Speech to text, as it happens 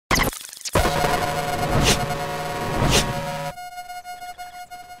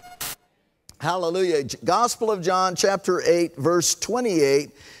Hallelujah. Gospel of John, chapter 8, verse 28.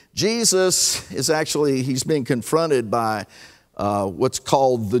 Jesus is actually, he's being confronted by what's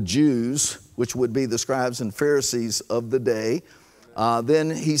called the Jews, which would be the scribes and Pharisees of the day. Then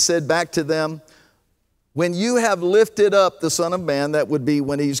he said back to them, when you have lifted up the Son of Man, that would be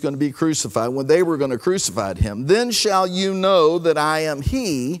when he's going to be crucified, when they were going to crucify him, then shall you know that I am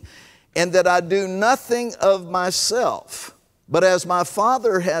he, and that I do nothing of myself. But as my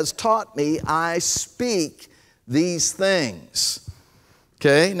Father has taught me, I speak these things.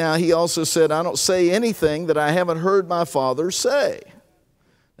 Okay, now he also said, I don't say anything that I haven't heard my Father say.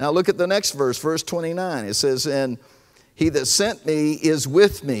 Now look at the next verse, verse 29. It says, and he that sent me is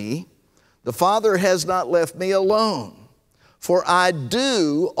with me. The Father has not left me alone, for I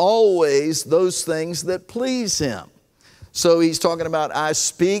do always those things that please him. So he's talking about I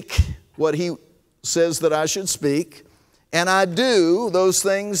speak what he says that I should speak, and I do those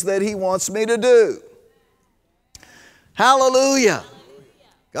things that he wants me to do. Hallelujah.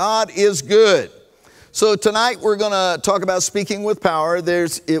 God is good. So tonight we're going to talk about speaking with power.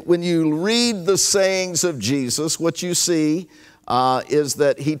 When you read the sayings of Jesus, what you see is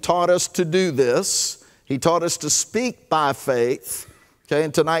that he taught us to do this. He taught us to speak by faith. Okay,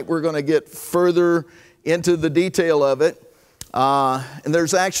 and tonight we're going to get further into the detail of it. And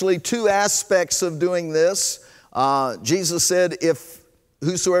there's actually two aspects of doing this. Jesus said, if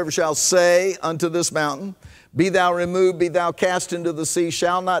whosoever shall say unto this mountain, be thou removed, be thou cast into the sea,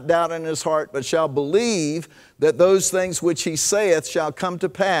 shall not doubt in his heart, but shall believe that those things which he saith shall come to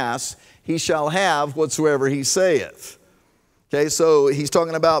pass, he shall have whatsoever he saith. Okay, so he's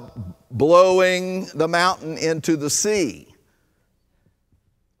talking about blowing the mountain into the sea.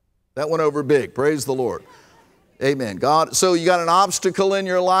 That went over big. Praise the Lord. Amen. God, so you got an obstacle in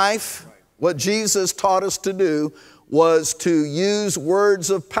your life. What Jesus taught us to do was to use words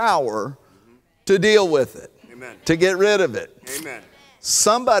of power to deal with it, amen, to get rid of it. Amen.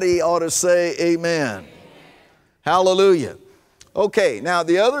 Somebody ought to say amen. Amen. Hallelujah. Okay, now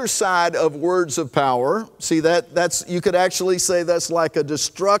the other side of words of power, see that's you could actually say that's like a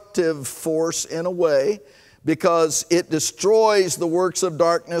destructive force in a way, because it destroys the works of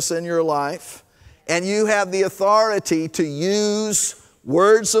darkness in your life, and you have the authority to use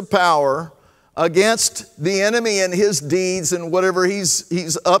words of power against the enemy and his deeds and whatever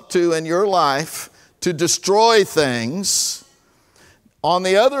he's up to in your life to destroy things. On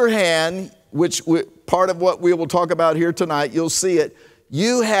the other hand, which part of what we will talk about here tonight, you'll see it,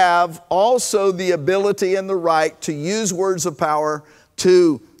 you have also the ability and the right to use words of power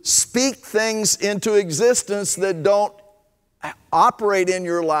to speak things into existence that don't operate in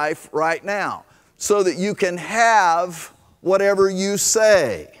your life right now, so that you can have whatever you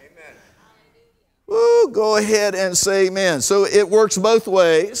say. Amen. Ooh, go ahead and say amen. So it works both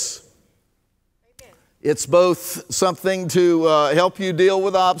ways. Amen. It's both something to help you deal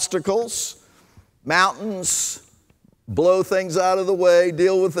with obstacles, mountains, blow things out of the way,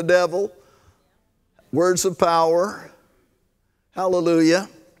 deal with the devil, words of power. Hallelujah.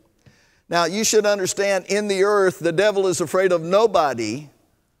 Now you should understand, in the earth, the devil is afraid of nobody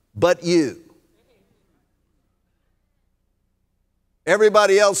but you.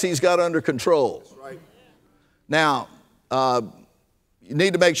 Everybody else he's got under control. Right. Now, you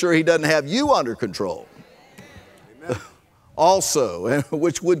need to make sure he doesn't have you under control. Amen. Also,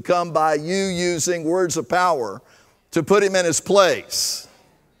 which would come by you using words of power to put him in his place.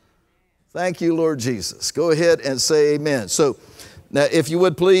 Thank you, Lord Jesus. Go ahead and say amen. So, now if you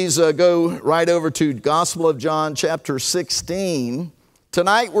would please go right over to Gospel of John chapter 16.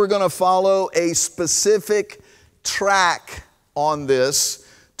 Tonight we're going to follow a specific track on this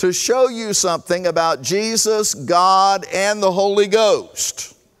to show you something about Jesus, God, and the Holy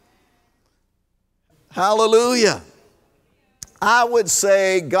Ghost. Hallelujah. I would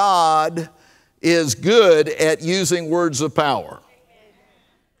say God is good at using words of power.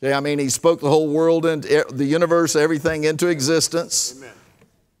 Okay, I mean, he spoke the whole world and the universe, everything into existence. Amen.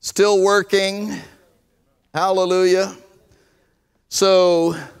 Still working. Hallelujah.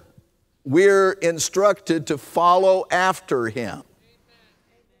 So we're instructed to follow after him.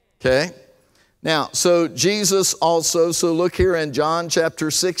 Okay? Now, so Jesus also, so look here in John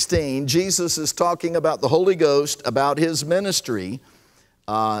chapter 16, Jesus is talking about the Holy Ghost, about his ministry,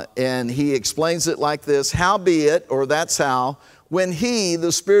 and he explains it like this: howbeit, or that's how, when he,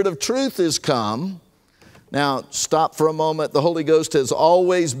 the Spirit of truth, is come. Now, stop for a moment. The Holy Ghost has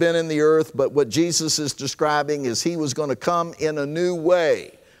always been in the earth, but what Jesus is describing is he was going to come in a new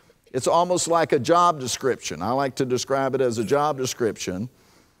way. It's almost like a job description. I like to describe it as a job description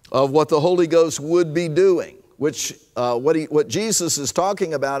of what the Holy Ghost would be doing. which what Jesus is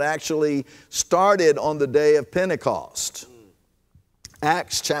talking about actually started on the day of Pentecost.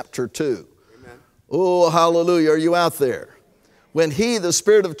 Acts chapter 2. Amen. Oh, hallelujah. Are you out there? When he, the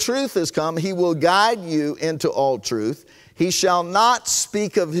Spirit of truth, is come, he will guide you into all truth. He shall not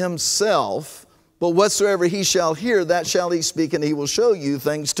speak of himself, but whatsoever he shall hear, that shall he speak, and he will show you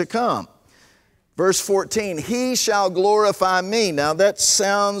things to come. Verse 14, he shall glorify me. Now that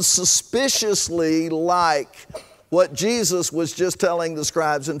sounds suspiciously like what Jesus was just telling the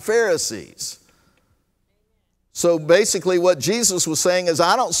scribes and Pharisees. So basically what Jesus was saying is,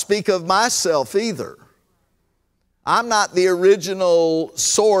 I don't speak of myself either. I'm not the original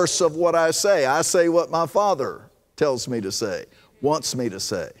source of what I say. I say what my Father tells me to say, wants me to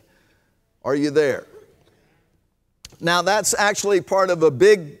say. Are you there? Now that's actually part of a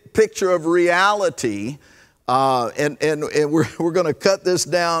big picture of reality, and we're going to cut this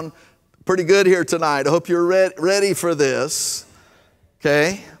down pretty good here tonight. I hope you're ready for this,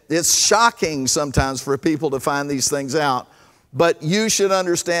 okay? It's shocking sometimes for people to find these things out, but you should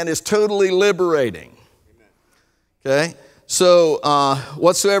understand it's totally liberating. Okay? So,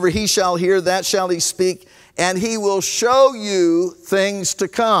 whatsoever he shall hear, that shall he speak, and he will show you things to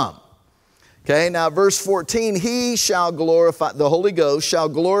come. Okay, now verse 14, he shall glorify, the Holy Ghost shall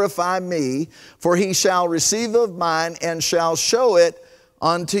glorify me, for he shall receive of mine and shall show it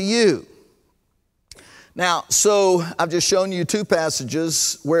unto you. Now, so I've just shown you two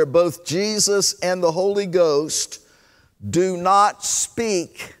passages where both Jesus and the Holy Ghost do not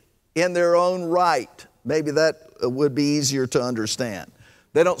speak in their own right. Maybe that would be easier to understand.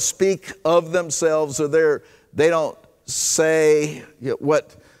 They don't speak of themselves, or they don't say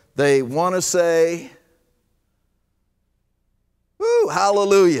what they want to say. Woo,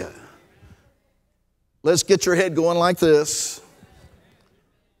 hallelujah. Let's get your head going like this.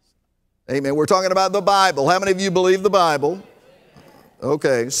 Amen. We're talking about the Bible. How many of you believe the Bible?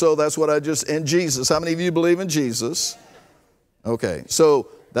 Okay, so that's what I just, in Jesus. How many of you believe in Jesus? Okay, so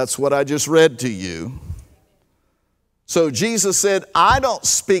that's what I just read to you. So Jesus said, I don't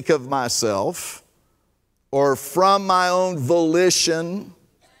speak of myself or from my own volition.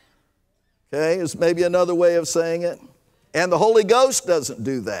 Okay, is maybe another way of saying it. And the Holy Ghost doesn't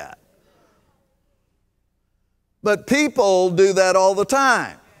do that. But people do that all the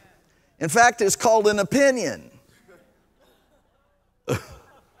time. In fact, it's called an opinion.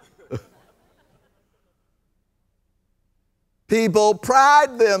 People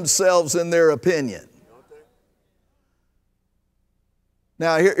pride themselves in their opinion.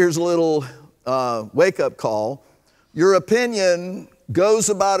 Now, here's a little wake-up call. Your opinion goes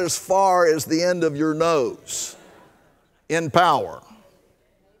about as far as the end of your nose in power.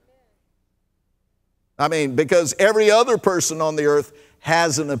 I mean, because every other person on the earth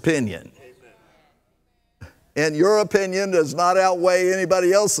has an opinion. And your opinion does not outweigh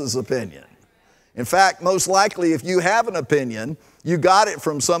anybody else's opinion. In fact, most likely if you have an opinion, you got it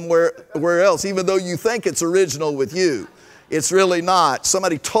from somewhere else, even though you think it's original with you. It's really not.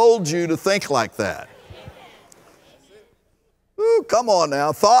 Somebody told you to think like that. Ooh, come on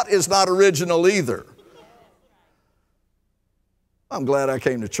now. Thought is not original either. I'm glad I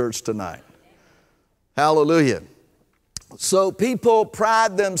came to church tonight. Hallelujah. So people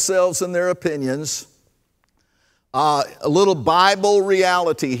pride themselves in their opinions. A little Bible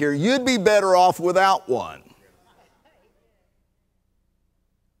reality here. You'd be better off without one.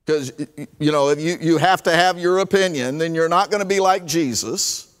 Because, you know, if you have to have your opinion, then you're not going to be like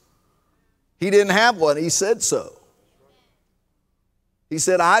Jesus. He didn't have one. He said so. He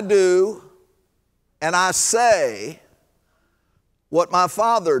said, I do and I say what my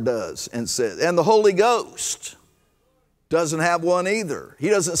Father does and says. And the Holy Ghost doesn't have one either. He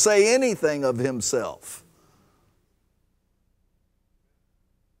doesn't say anything of himself.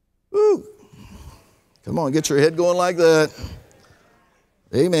 Ooh. Come on, get your head going like that.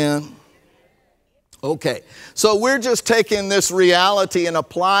 Amen. Okay, so we're just taking this reality and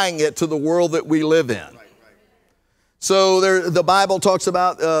applying it to the world that we live in. So the Bible talks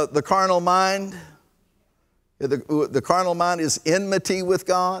about the carnal mind. The carnal mind is enmity with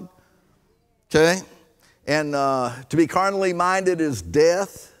God. Okay? And to be carnally minded is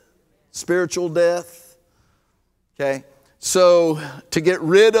death, spiritual death. Okay? So to get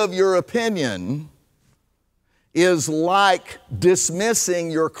rid of your opinion is like dismissing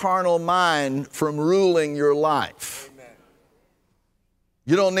your carnal mind from ruling your life. Amen.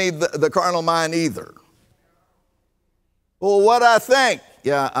 You don't need the carnal mind either. Well, what I think?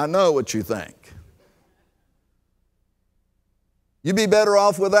 Yeah, I know what you think. You'd be better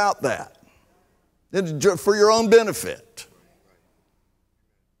off without that. It's for your own benefit.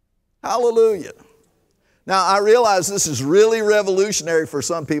 Hallelujah. Now, I realize this is really revolutionary for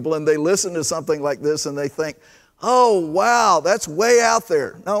some people, and they listen to something like this and they think, oh, wow, that's way out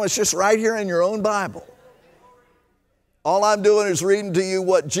there. No, it's just right here in your own Bible. All I'm doing is reading to you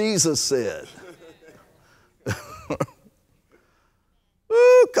what Jesus said.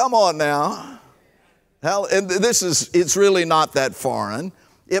 Ooh, come on now. And it's really not that foreign.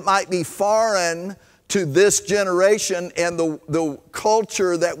 It might be foreign to this generation and the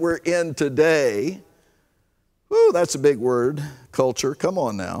culture that we're in today. Ooh, that's a big word, culture. Come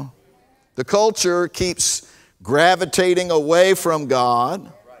on now. The culture keeps gravitating away from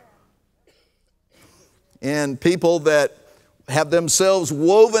God. And people that have themselves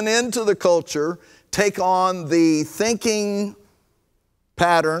woven into the culture take on the thinking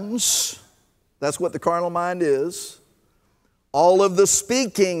patterns. That's what the carnal mind is. All of the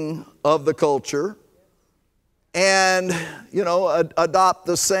speaking of the culture. And, adopt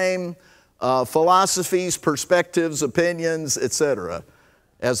the same philosophies, perspectives, opinions, etc.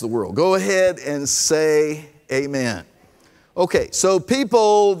 as the world. Go ahead and say amen. Okay, so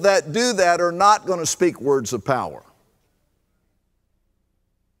people that do that are not going to speak words of power.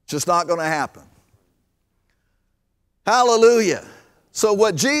 It's just not going to happen. Hallelujah. So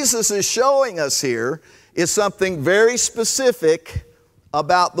what Jesus is showing us here is something very specific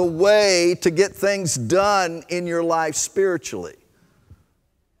about the way to get things done in your life spiritually.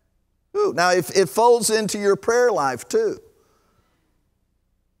 Ooh, now, it folds into your prayer life too.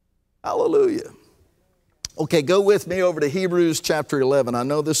 Hallelujah. Okay, go with me over to Hebrews chapter 11. I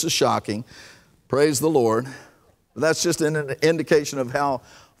know this is shocking. Praise the Lord. But that's just an indication of how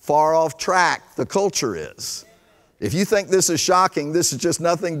far off track the culture is. If you think this is shocking, this is just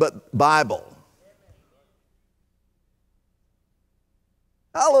nothing but Bible.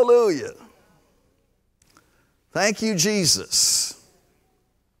 Hallelujah. Thank you, Jesus.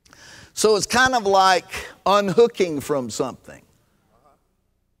 So it's kind of like unhooking from something.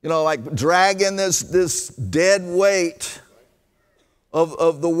 Like dragging this dead weight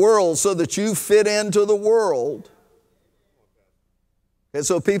of the world so that you fit into the world. And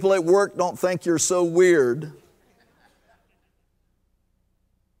so people at work don't think you're so weird.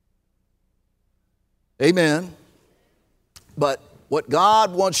 Amen. But what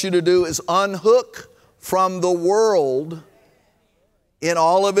God wants you to do is unhook from the world in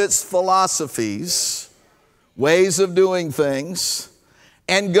all of its philosophies, ways of doing things,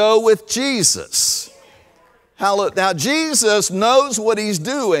 and go with Jesus. Now, Jesus knows what he's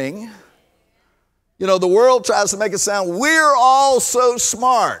doing. The world tries to make it sound, we're all so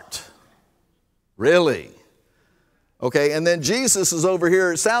smart. Really? Okay, and then Jesus is over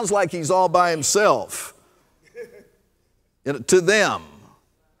here. It sounds like he's all by himself. To them.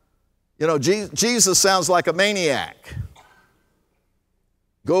 Jesus sounds like a maniac.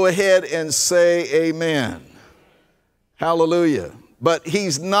 Go ahead and say amen. Hallelujah. But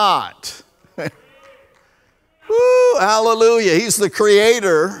he's not. Woo, hallelujah. He's the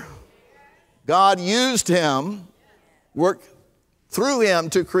creator. God used him, worked through him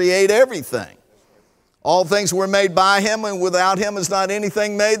to create everything. All things were made by him, and without him is not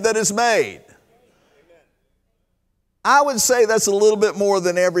anything made that is made. I would say that's a little bit more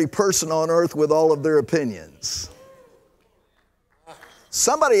than every person on earth with all of their opinions.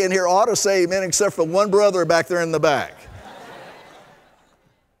 Somebody in here ought to say amen, except for one brother back there in the back.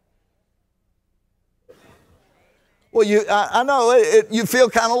 Well, I know you feel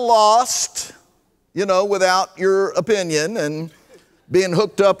kind of lost, without your opinion and being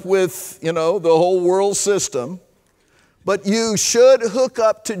hooked up with, the whole world system. But you should hook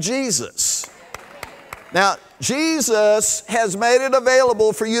up to Jesus. Now, Jesus has made it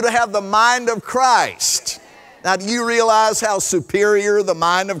available for you to have the mind of Christ. Now, do you realize how superior the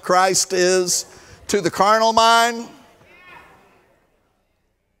mind of Christ is to the carnal mind?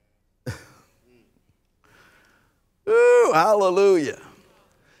 Ooh, hallelujah.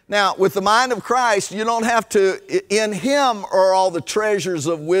 Now, with the mind of Christ, you don't have to, in him are all the treasures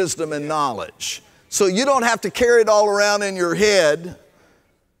of wisdom and knowledge. So you don't have to carry it all around in your head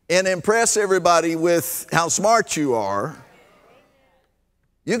and impress everybody with how smart you are.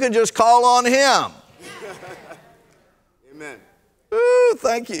 You can just call on him. Amen. Ooh,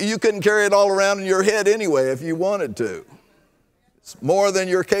 thank you. You couldn't carry it all around in your head anyway if you wanted to. It's more than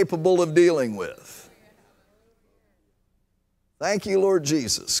you're capable of dealing with. Thank you, Lord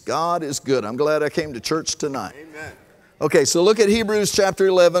Jesus. God is good. I'm glad I came to church tonight. Amen. Okay, so look at Hebrews chapter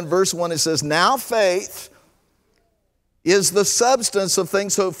 11, verse 1. It says, now faith is the substance of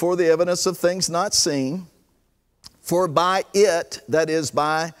things hoped for, the evidence of things not seen. For by it, that is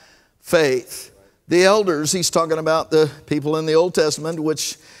by faith, the elders, he's talking about the people in the Old Testament,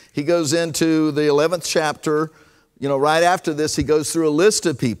 which he goes into the 11th chapter. You know, right after this, he goes through a list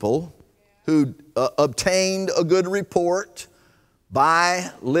of people who obtained a good report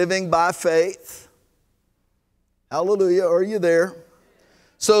by living by faith. Hallelujah. Are you there?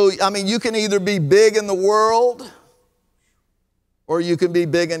 So, I mean, you can either be big in the world or you can be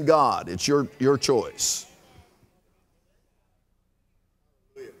big in God. It's your choice.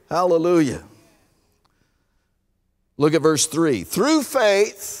 Hallelujah. Look at verse 3. Through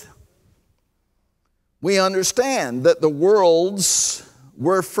faith, we understand that the worlds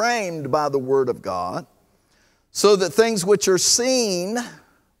were framed by the word of God, so that things which are seen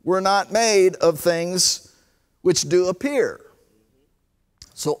were not made of things which do appear.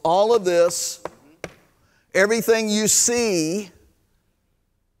 So all of this, everything you see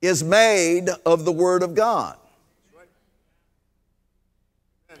is made of the word of God.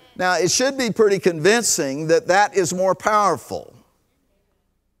 Now, it should be pretty convincing that that is more powerful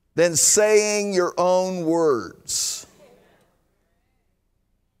than saying your own words.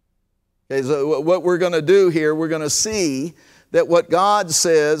 Okay, so what we're going to do here, we're going to see that what God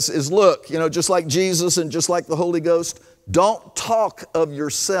says is, look, you know, just like Jesus and just like the Holy Ghost, don't talk of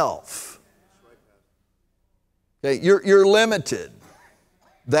yourself. Okay, you're limited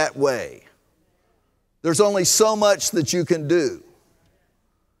that way. There's only so much that you can do.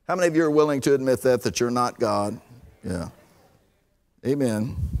 How many of you are willing to admit that you're not God? Yeah.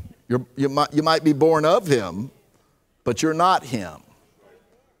 Amen. You might be born of Him, but you're not Him.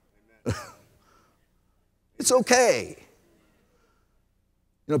 It's okay.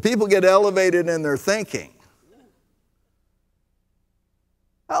 You know, people get elevated in their thinking.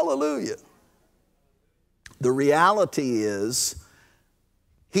 Hallelujah. The reality is,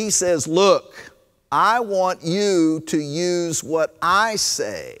 He says, look, I want you to use what I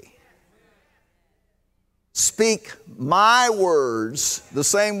say. Speak my words the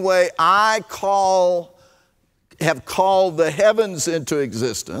same way I have called the heavens into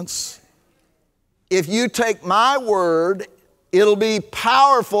existence. If you take my word, it'll be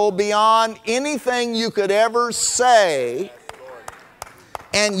powerful beyond anything you could ever say.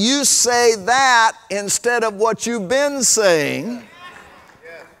 And you say that instead of what you've been saying.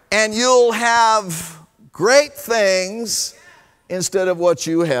 And you'll have great things instead of what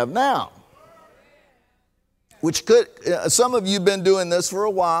you have now. Which could, some of you have been doing this for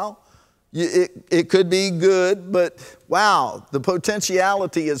a while. It could be good, but wow, the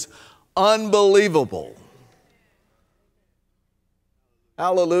potentiality is unbelievable.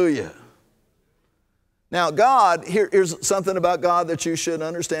 Hallelujah. Now God, here's something about God that you should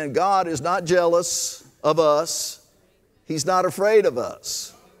understand. God is not jealous of us. He's not afraid of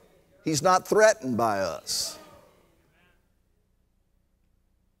us. He's not threatened by us.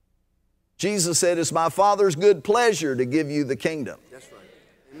 Jesus said, it's my Father's good pleasure to give you the kingdom. That's right.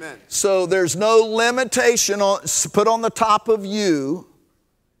 Amen. So there's no limitation put on the top of you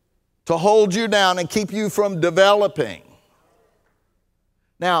to hold you down and keep you from developing.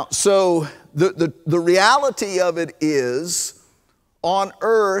 Now, so the reality of it is, on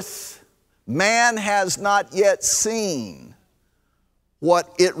earth, man has not yet seen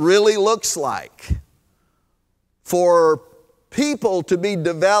what it really looks like for people to be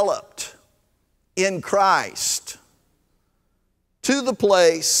developed in Christ to the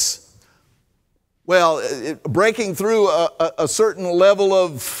place, well, breaking through a certain level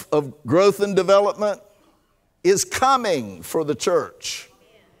of growth and development is coming for the church.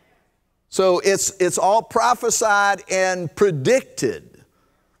 So it's all prophesied and predicted.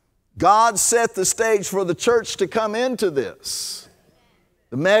 God set the stage for the church to come into this.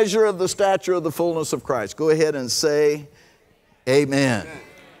 The measure of the stature of the fullness of Christ. Go ahead and say amen.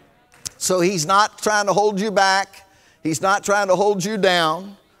 So He's not trying to hold you back. He's not trying to hold you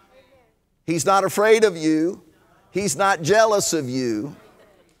down. He's not afraid of you. He's not jealous of you.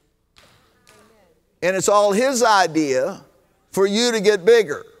 And it's all His idea for you to get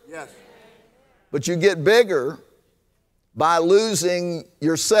bigger. Yes. But you get bigger by losing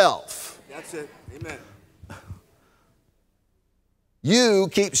yourself. That's it. Amen. You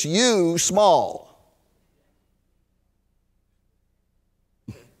keeps you small.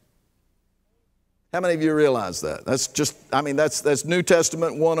 How many of you realize that? That's just, I mean, that's New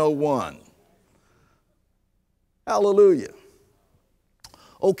Testament 101. Hallelujah.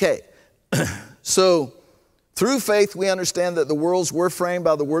 Okay, so through faith we understand that the worlds were framed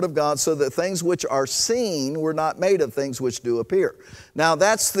by the word of God, so that things which are seen were not made of things which do appear. Now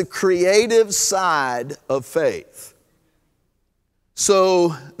that's the creative side of faith.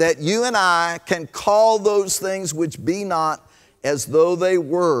 So that you and I can call those things which be not as though they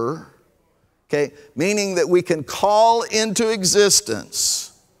were. Okay, meaning that we can call into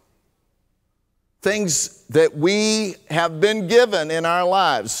existence things that we have been given in our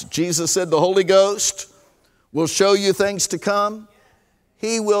lives. Jesus said the Holy Ghost will show you things to come.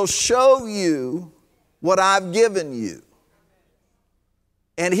 He will show you what I've given you.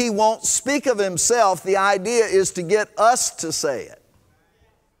 And He won't speak of Himself. The idea is to get us to say it.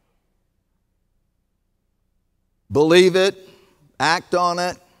 Believe it, act on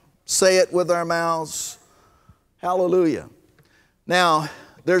it, say it with our mouths. Hallelujah. Now,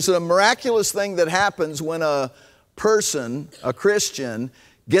 there's a miraculous thing that happens when a person, a Christian,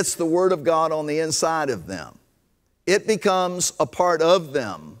 gets the Word of God on the inside of them. It becomes a part of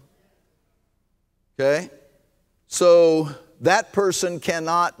them. Okay? So that person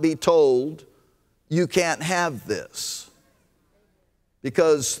cannot be told, you can't have this.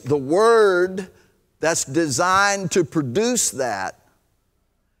 Because the Word that's designed to produce that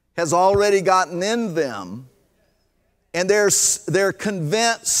has already gotten in them, and they're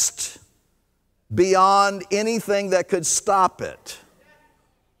convinced beyond anything that could stop it.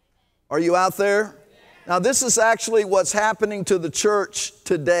 Are you out there? Now, this is actually what's happening to the church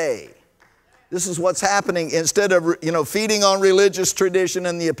today. This is what's happening. Instead of, feeding on religious tradition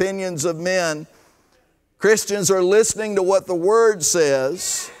and the opinions of men, Christians are listening to what the Word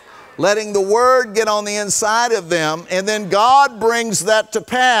says, letting the Word get on the inside of them, and then God brings that to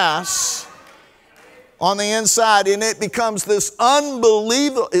pass on the inside, and it becomes this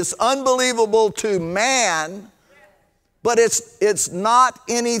unbelievable to man, but it's not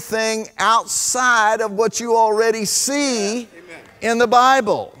anything outside of what you already see in the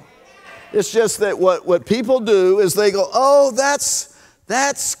Bible. It's just that what people do is they go, oh,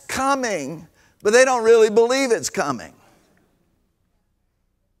 that's coming, but they don't really believe it's coming.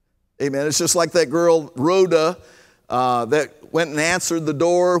 Amen. It's just like that girl, Rhoda, that went and answered the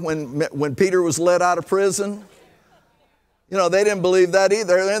door when Peter was let out of prison. They didn't believe that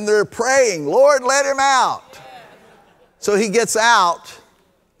either. And they're praying, Lord, let him out. So he gets out.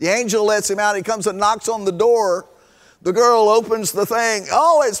 The angel lets him out. He comes and knocks on the door. The girl opens the thing.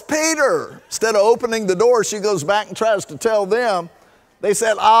 Oh, it's Peter. Instead of opening the door, she goes back and tries to tell them. They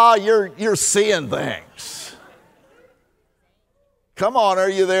said, you're seeing things. Come on, are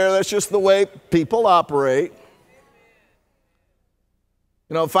you there? That's just the way people operate.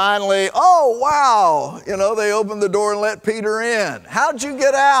 Finally, oh, wow. They opened the door and let Peter in. How'd you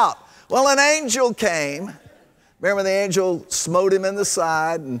get out? Well, an angel came. Remember, the angel smote him in the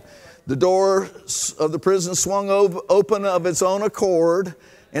side, and the door of the prison swung open of its own accord,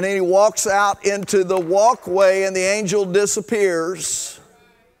 and then he walks out into the walkway, and the angel disappears.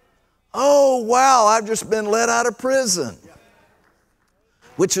 Oh, wow, I've just been let out of prison,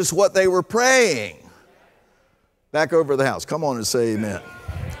 which is what they were praying. Back over the house. Come on and say amen.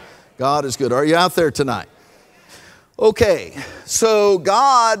 God is good. Are you out there tonight? Okay, so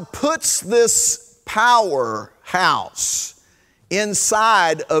God puts this powerhouse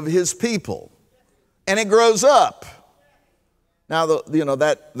inside of His people, and it grows up. Now,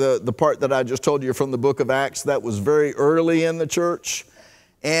 the part that I just told you from the book of Acts, that was very early in the church,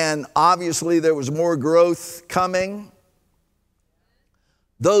 and obviously there was more growth coming.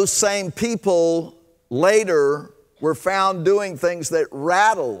 Those same people later were found doing things that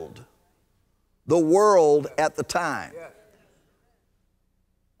rattled the world at the time.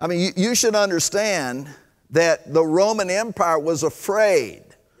 I mean, you should understand that the Roman Empire was afraid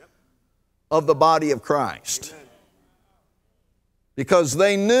of the body of Christ, because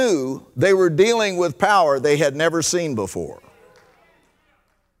they knew they were dealing with power they had never seen before.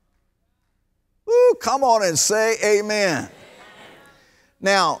 Woo, come on and say amen.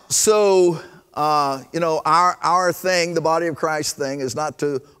 Now, so, our thing, the body of Christ thing, is not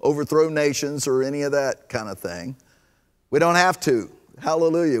to overthrow nations or any of that kind of thing. We don't have to.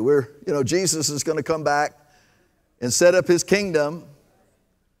 Hallelujah. Jesus is going to come back and set up His kingdom.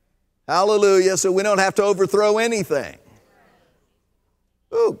 Hallelujah. So we don't have to overthrow anything.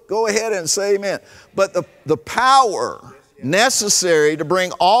 Ooh, go ahead and say amen. But the power necessary to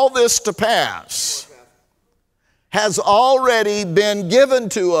bring all this to pass has already been given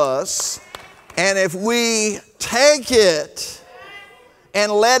to us. And if we take it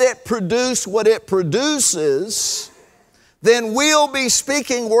and let it produce what it produces, then we'll be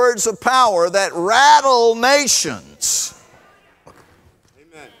speaking words of power that rattle nations.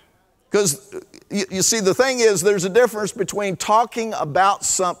 Because you see, the thing is, there's a difference between talking about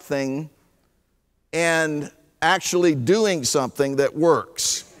something and actually doing something that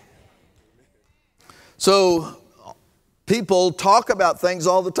works. So people talk about things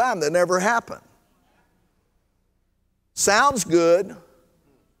all the time that never happen. Sounds good.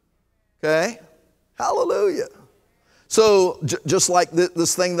 Okay? Hallelujah. So just like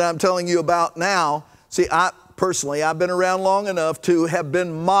this thing that I'm telling you about now, see, personally, I've been around long enough to have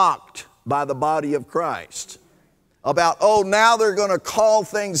been mocked by the body of Christ about, oh, now they're going to call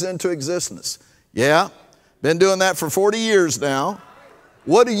things into existence. Yeah, been doing that for 40 years now.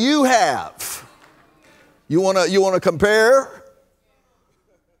 What do you have? You want to compare?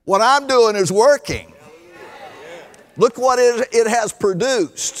 What I'm doing is working. Look what it has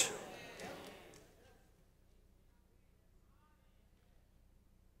produced.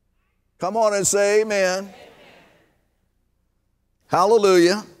 Come on and say amen.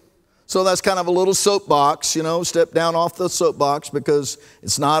 Hallelujah. So that's kind of a little soapbox, step down off the soapbox because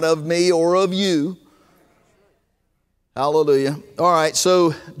it's not of me or of you. Hallelujah. All right,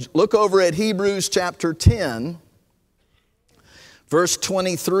 so look over at Hebrews chapter 10, verse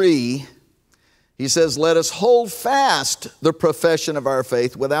 23. He says, let us hold fast the profession of our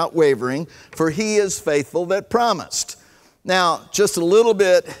faith without wavering, for he is faithful that promised. Now, just a little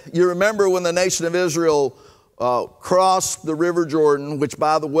bit, you remember when the nation of Israel crossed the River Jordan, which,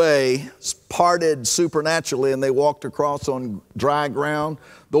 by the way, parted supernaturally, and they walked across on dry ground.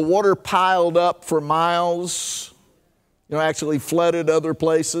 The water piled up for miles, actually flooded other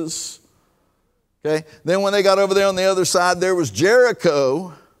places. Okay. Then when they got over there on the other side, there was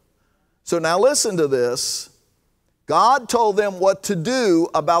Jericho. So now listen to this. God told them what to do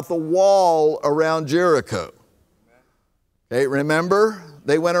about the wall around Jericho. Okay, remember?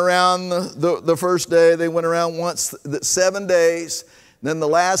 They went around the first day, they went around once, 7 days. Then the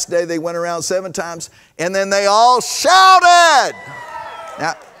last day they went around 7 times. And then they all shouted.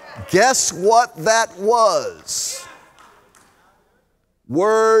 Now, guess what that was?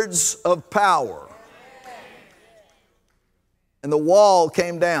 Words of power. And the wall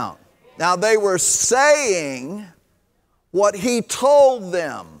came down. Now they were saying what he told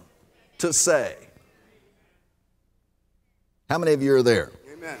them to say. How many of you are there?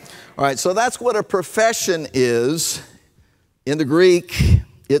 Amen. All right, so that's what a profession is. In the Greek,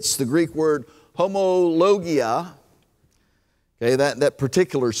 it's the Greek word homologia. Okay, that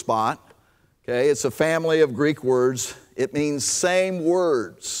particular spot. Okay, it's a family of Greek words. It means same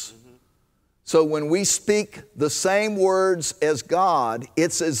words. So when we speak the same words as God,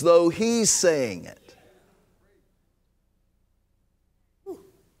 it's as though He's saying it.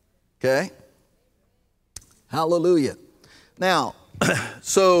 Okay? Hallelujah. Now,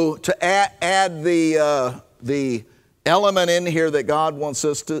 so to add the element in here that God wants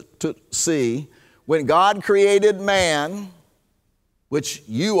us to see, when God created man, which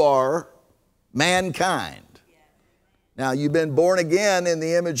you are, mankind. Now, you've been born again in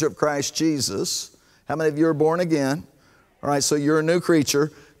the image of Christ Jesus. How many of you are born again? All right, so you're a new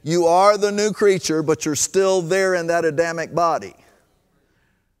creature. You are the new creature, but you're still there in that Adamic body.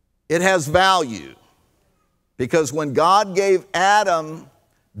 It has value. Because when God gave Adam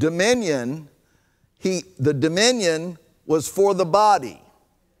dominion, the dominion was for the body.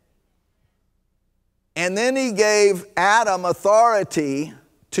 And then He gave Adam authority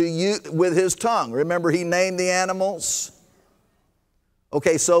to use with His tongue. Remember, He named the animals?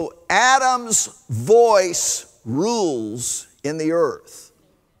 Okay, so Adam's voice rules in the earth.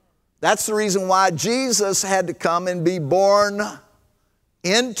 That's the reason why Jesus had to come and be born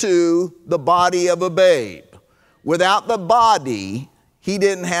into the body of a babe. Without the body, He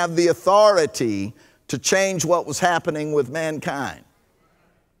didn't have the authority to change what was happening with mankind.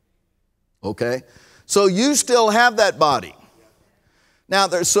 Okay? So you still have that body. Now,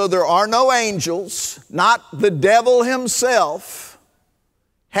 there are no angels. Not the devil himself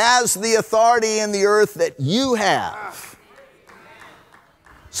has the authority in the earth that you have.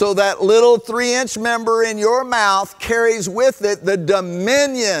 So that little 3-inch member in your mouth carries with it the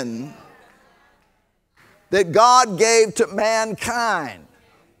dominion that God gave to mankind.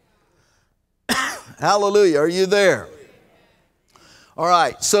 Hallelujah. Are you there? All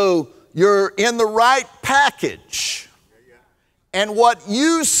right. So you're in the right package. And what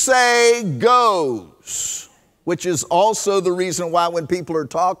you say goes, which is also the reason why when people are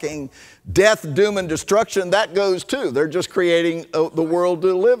talking death, doom, and destruction, that goes too. They're just creating the world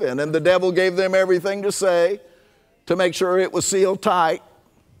to live in. And the devil gave them everything to say to make sure it was sealed tight.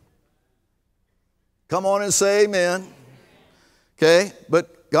 Come on and say amen. Okay,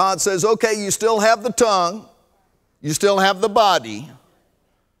 but God says, okay, you still have the tongue. You still have the body.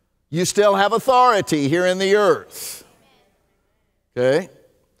 You still have authority here in the earth. Okay?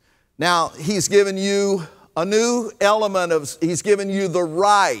 Now, He's given you a new element of, He's given you the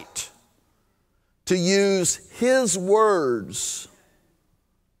right to use His words.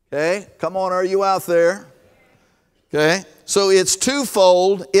 Okay? Come on, are you out there? Okay? So it's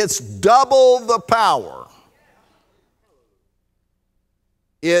twofold. It's double the power.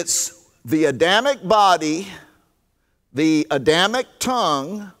 It's the Adamic body, the Adamic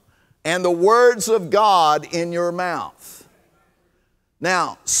tongue, and the words of God in your mouth.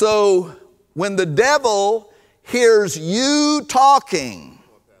 Now, so when the devil hears you talking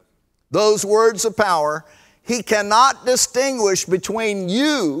those words of power, he cannot distinguish between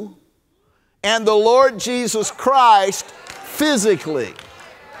you and the Lord Jesus Christ physically.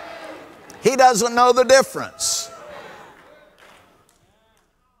 He doesn't know the difference.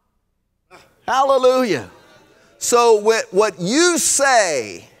 Hallelujah. So what you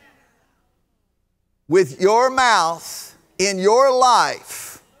say with your mouth in your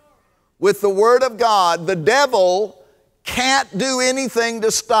life with the Word of God, the devil can't do anything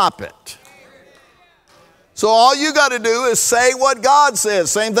to stop it. So all you got to do is say what God says.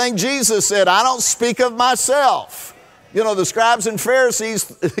 Same thing Jesus said, I don't speak of myself. You know, the scribes and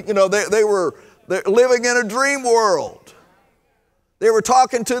Pharisees, you know, they're living in a dream world. They were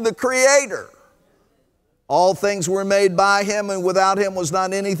talking to the Creator. All things were made by Him, and without Him was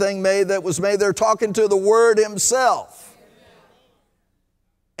not anything made that was made. They're talking to the Word Himself.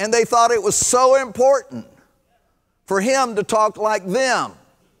 And they thought it was so important for Him to talk like them.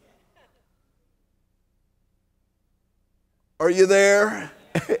 Are you there?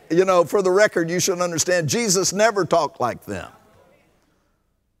 You know, for the record, you should understand, Jesus never talked like them.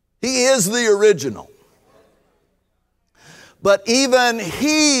 He is the original. But even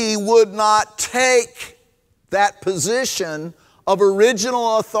He would not take that position of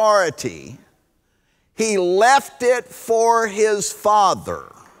original authority. He left it for His Father.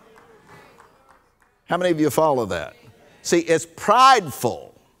 How many of you follow that? See, it's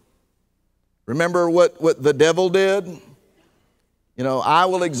prideful. Remember what the devil did? You know, I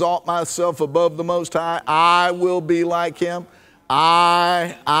will exalt myself above the Most High. I will be like Him.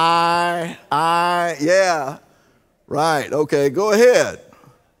 Yeah. Right, okay, go ahead.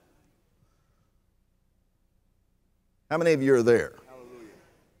 How many of you are there?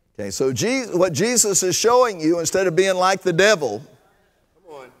 Okay, so what Jesus is showing you, instead of being like the devil,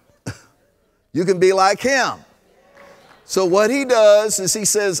 you can be like Him. So what He does is He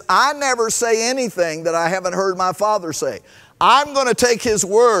says, I never say anything that I haven't heard my Father say. I'm going to take His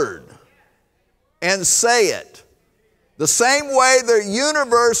word and say it the same way the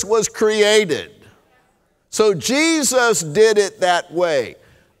universe was created. So Jesus did it that way.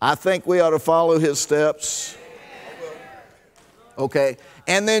 I think we ought to follow His steps. Okay.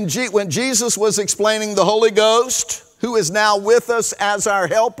 And then when Jesus was explaining the Holy Ghost, who is now with us as our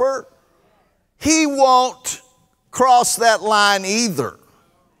helper, He won't cross that line either.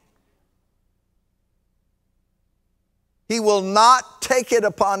 He will not take it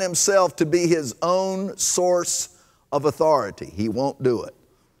upon Himself to be His own source of authority. He won't do it.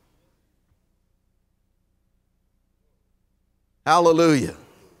 Hallelujah.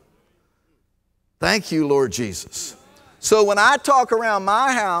 Thank you, Lord Jesus. So when I talk around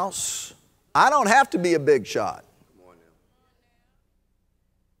my house, I don't have to be a big shot.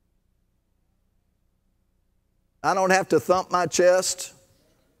 I don't have to thump my chest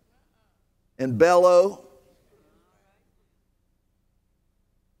and bellow.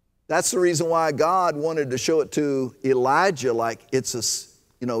 That's the reason why God wanted to show it to Elijah like it's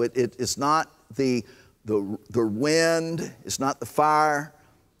it's not the wind, it's not the fire,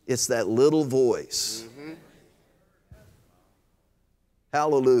 it's that little voice. Mm-hmm.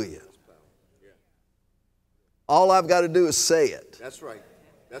 Hallelujah. All I've got to do is say it. That's right.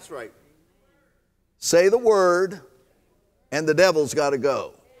 That's right. Say the word, and the devil's got to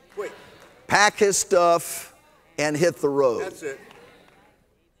go. Quick. Pack his stuff and hit the road. That's it.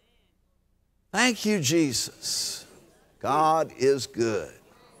 Thank you, Jesus. God is good.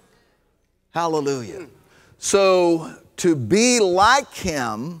 Hallelujah. So to be like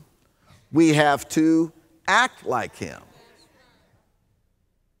Him, we have to act like Him.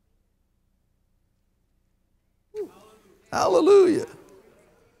 Hallelujah.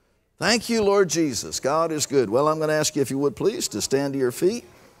 Thank you, Lord Jesus. God is good. Well, I'm going to ask you, if you would please, to stand to your feet.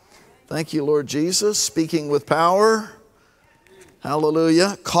 Thank you, Lord Jesus. Speaking with power.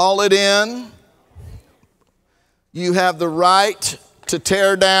 Hallelujah. Call it in. You have the right to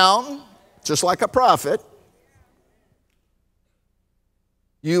tear down, just like a prophet.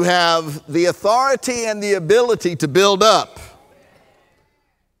 You have the authority and the ability to build up.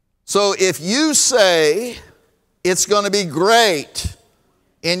 So if you say it's going to be great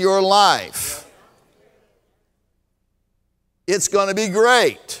in your life, it's going to be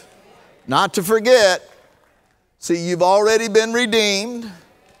great. Not to forget, see, you've already been redeemed.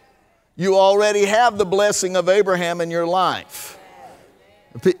 You already have the blessing of Abraham in your life.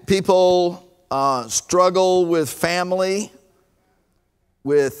 People struggle with family.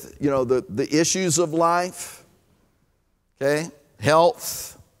 with, the issues of life, okay?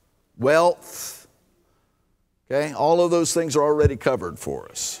 Health, wealth, okay? All of those things are already covered for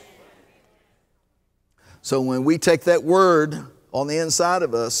us. So when we take that word on the inside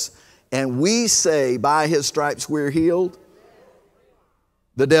of us and we say, by His stripes we're healed,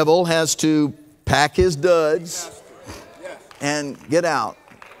 the devil has to pack his duds and get out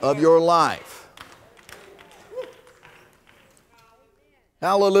of your life.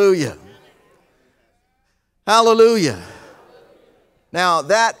 Hallelujah. Hallelujah. Now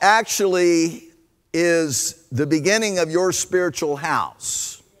that actually is the beginning of your spiritual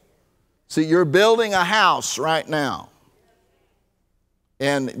house. See, you're building a house right now.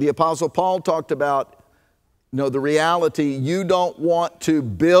 And the Apostle Paul talked about, the reality, you don't want to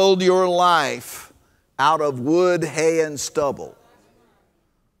build your life out of wood, hay, and stubble.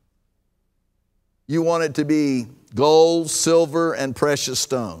 You want it to be gold, silver, and precious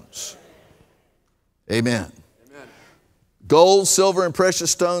stones. Amen. Amen. Gold, silver, and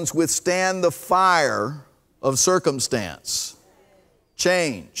precious stones withstand the fire of circumstance,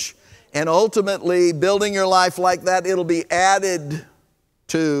 change. And ultimately, building your life like that, it'll be added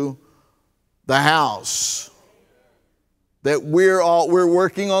to the house that we're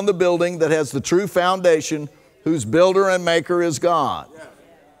working on, the building that has the true foundation, whose builder and maker is God.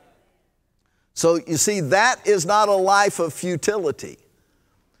 So you see, that is not a life of futility,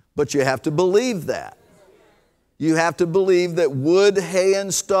 but you have to believe that. You have to believe that wood, hay,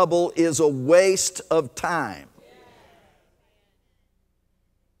 and stubble is a waste of time.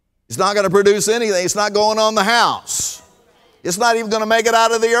 It's not going to produce anything. It's not going on the house. It's not even going to make it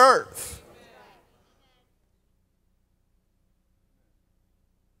out of the earth.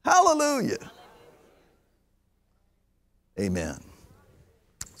 Hallelujah. Amen.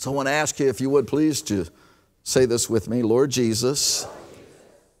 So I want to ask you, if you would please, to say this with me. Lord Jesus,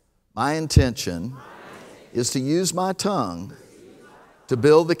 my intention is to use my tongue to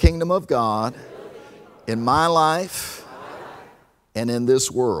build the kingdom of God in my life and in this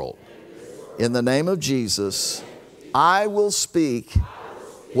world. In the name of Jesus, I will speak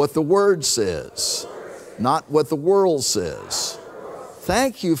what the Word says, not what the world says.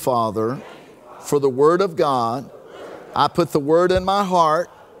 Thank you, Father, for the Word of God. I put the Word in my heart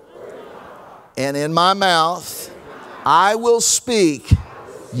and in my mouth. I will speak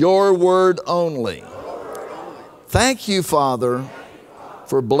your Word only. Thank you, Father,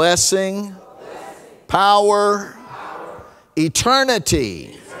 for blessing, power,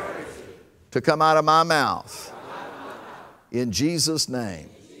 eternity to come out of my mouth. In Jesus' name,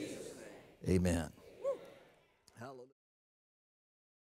 amen.